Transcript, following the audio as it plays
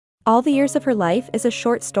All the Years of Her Life is a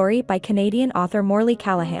short story by Canadian author Morley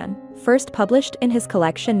Callaghan, first published in his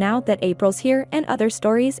collection Now That April's Here and Other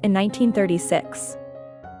Stories in 1936.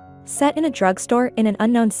 Set in a drugstore in an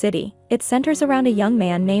unknown city, it centers around a young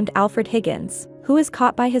man named Alfred Higgins, who is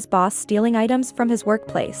caught by his boss stealing items from his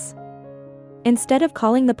workplace. Instead of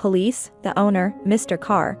calling the police, the owner, Mr.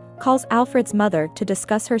 Carr, calls Alfred's mother to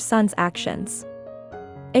discuss her son's actions.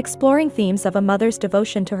 Exploring themes of a mother's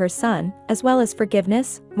devotion to her son, as well as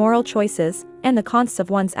forgiveness, moral choices, and the costs of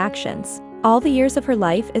one's actions, All the Years of Her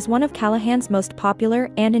Life is one of Callaghan's most popular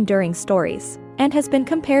and enduring stories, and has been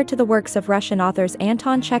compared to the works of Russian authors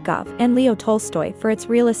Anton Chekhov and Leo Tolstoy for its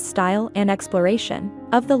realist style and exploration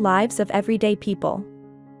of the lives of everyday people.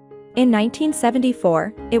 In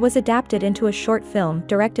 1974, it was adapted into a short film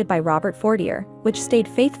directed by Robert Fortier, which stayed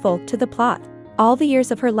faithful to the plot. All the Years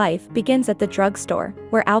of Her Life begins at the drugstore,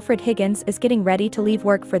 where Alfred Higgins is getting ready to leave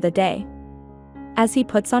work for the day. As he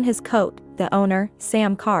puts on his coat, the owner,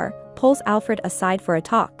 Sam Carr, pulls Alfred aside for a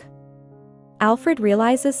talk. Alfred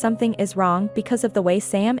realizes something is wrong because of the way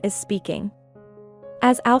Sam is speaking.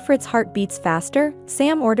 As Alfred's heart beats faster,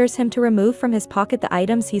 Sam orders him to remove from his pocket the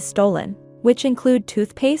items he's stolen, which include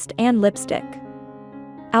toothpaste and lipstick.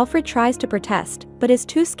 Alfred tries to protest, but is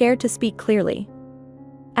too scared to speak clearly.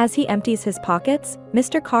 As he empties his pockets,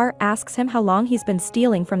 Mr. Carr asks him how long he's been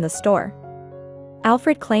stealing from the store.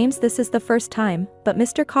 Alfred claims this is the first time, but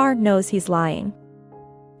Mr. Carr knows he's lying.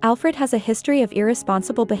 Alfred has a history of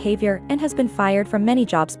irresponsible behavior and has been fired from many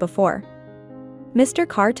jobs before. Mr.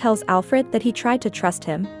 Carr tells Alfred that he tried to trust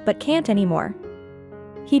him, but can't anymore.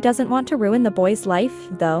 He doesn't want to ruin the boy's life,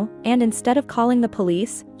 though, and instead of calling the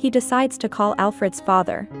police, he decides to call Alfred's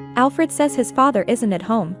father. Alfred says his father isn't at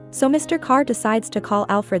home, so Mr. Carr decides to call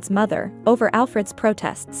Alfred's mother, over Alfred's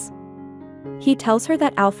protests. He tells her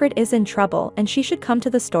that Alfred is in trouble and she should come to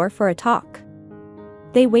the store for a talk.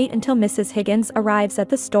 They wait until Mrs. Higgins arrives at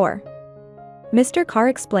the store. Mr. Carr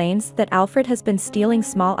explains that Alfred has been stealing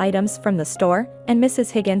small items from the store, and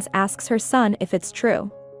Mrs. Higgins asks her son if it's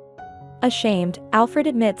true. Ashamed, Alfred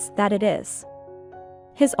admits that it is.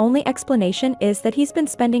 His only explanation is that he's been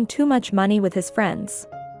spending too much money with his friends.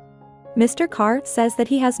 Mr. Carr says that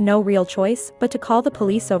he has no real choice but to call the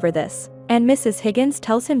police over this, and Mrs. Higgins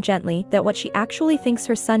tells him gently that what she actually thinks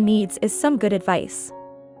her son needs is some good advice.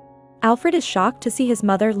 Alfred is shocked to see his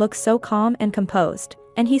mother look so calm and composed,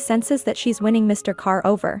 and he senses that she's winning Mr. Carr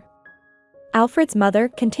over. Alfred's mother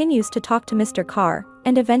continues to talk to Mr. Carr,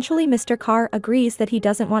 and eventually Mr. Carr agrees that he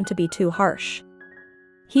doesn't want to be too harsh.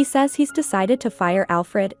 He says he's decided to fire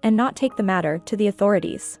Alfred and not take the matter to the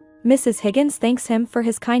authorities. Mrs. Higgins thanks him for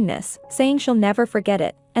his kindness, saying she'll never forget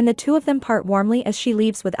it, and the two of them part warmly as she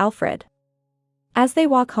leaves with Alfred. As they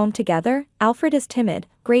walk home together, Alfred is timid,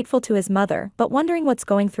 grateful to his mother but wondering what's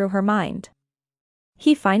going through her mind.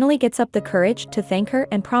 He finally gets up the courage to thank her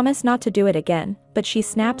and promise not to do it again, but she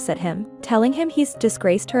snaps at him, telling him he's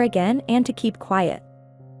disgraced her again and to keep quiet.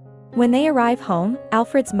 When they arrive home,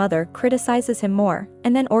 Alfred's mother criticizes him more,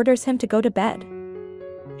 and then orders him to go to bed.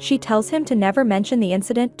 She tells him to never mention the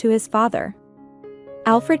incident to his father.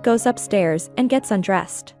 Alfred goes upstairs and gets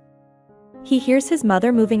undressed. He hears his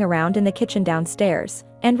mother moving around in the kitchen downstairs,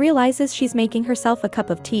 and realizes she's making herself a cup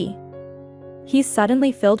of tea. He's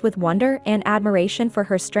suddenly filled with wonder and admiration for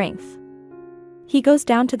her strength. He goes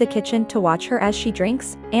down to the kitchen to watch her as she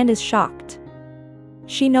drinks, and is shocked.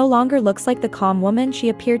 She no longer looks like the calm woman she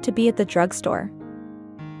appeared to be at the drugstore.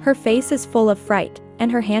 Her face is full of fright,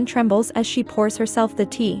 and her hand trembles as she pours herself the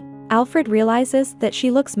tea. Alfred realizes that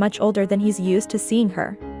she looks much older than he's used to seeing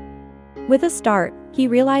her. With a start, he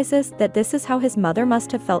realizes that this is how his mother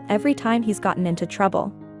must have felt every time he's gotten into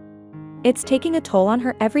trouble. It's taking a toll on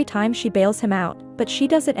her every time she bails him out, but she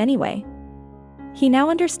does it anyway. He now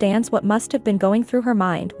understands what must have been going through her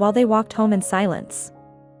mind while they walked home in silence.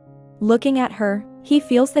 Looking at her, he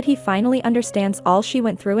feels that he finally understands all she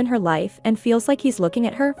went through in her life and feels like he's looking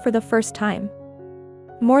at her for the first time.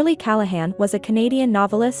 Morley Callaghan was a Canadian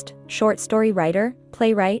novelist, short story writer,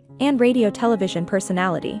 playwright, and radio-television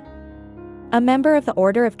personality. A member of the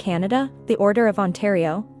Order of Canada, the Order of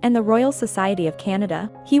Ontario, and the Royal Society of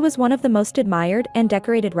Canada, he was one of the most admired and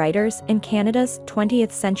decorated writers in Canada's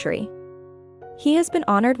 20th century. He has been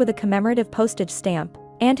honored with a commemorative postage stamp,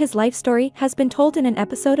 and his life story has been told in an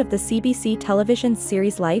episode of the CBC television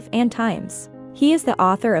series Life and Times. He is the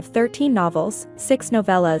author of 13 novels, 6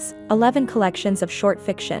 novellas, 11 collections of short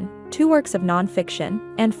fiction, 2 works of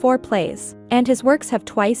non-fiction, and 4 plays, and his works have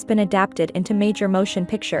twice been adapted into major motion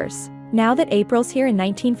pictures. Now That April's Here in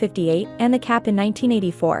 1958 and The Cap in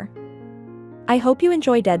 1984. I hope you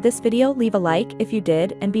enjoyed this video. Leave a like if you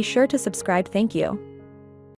did and be sure to subscribe. Thank you.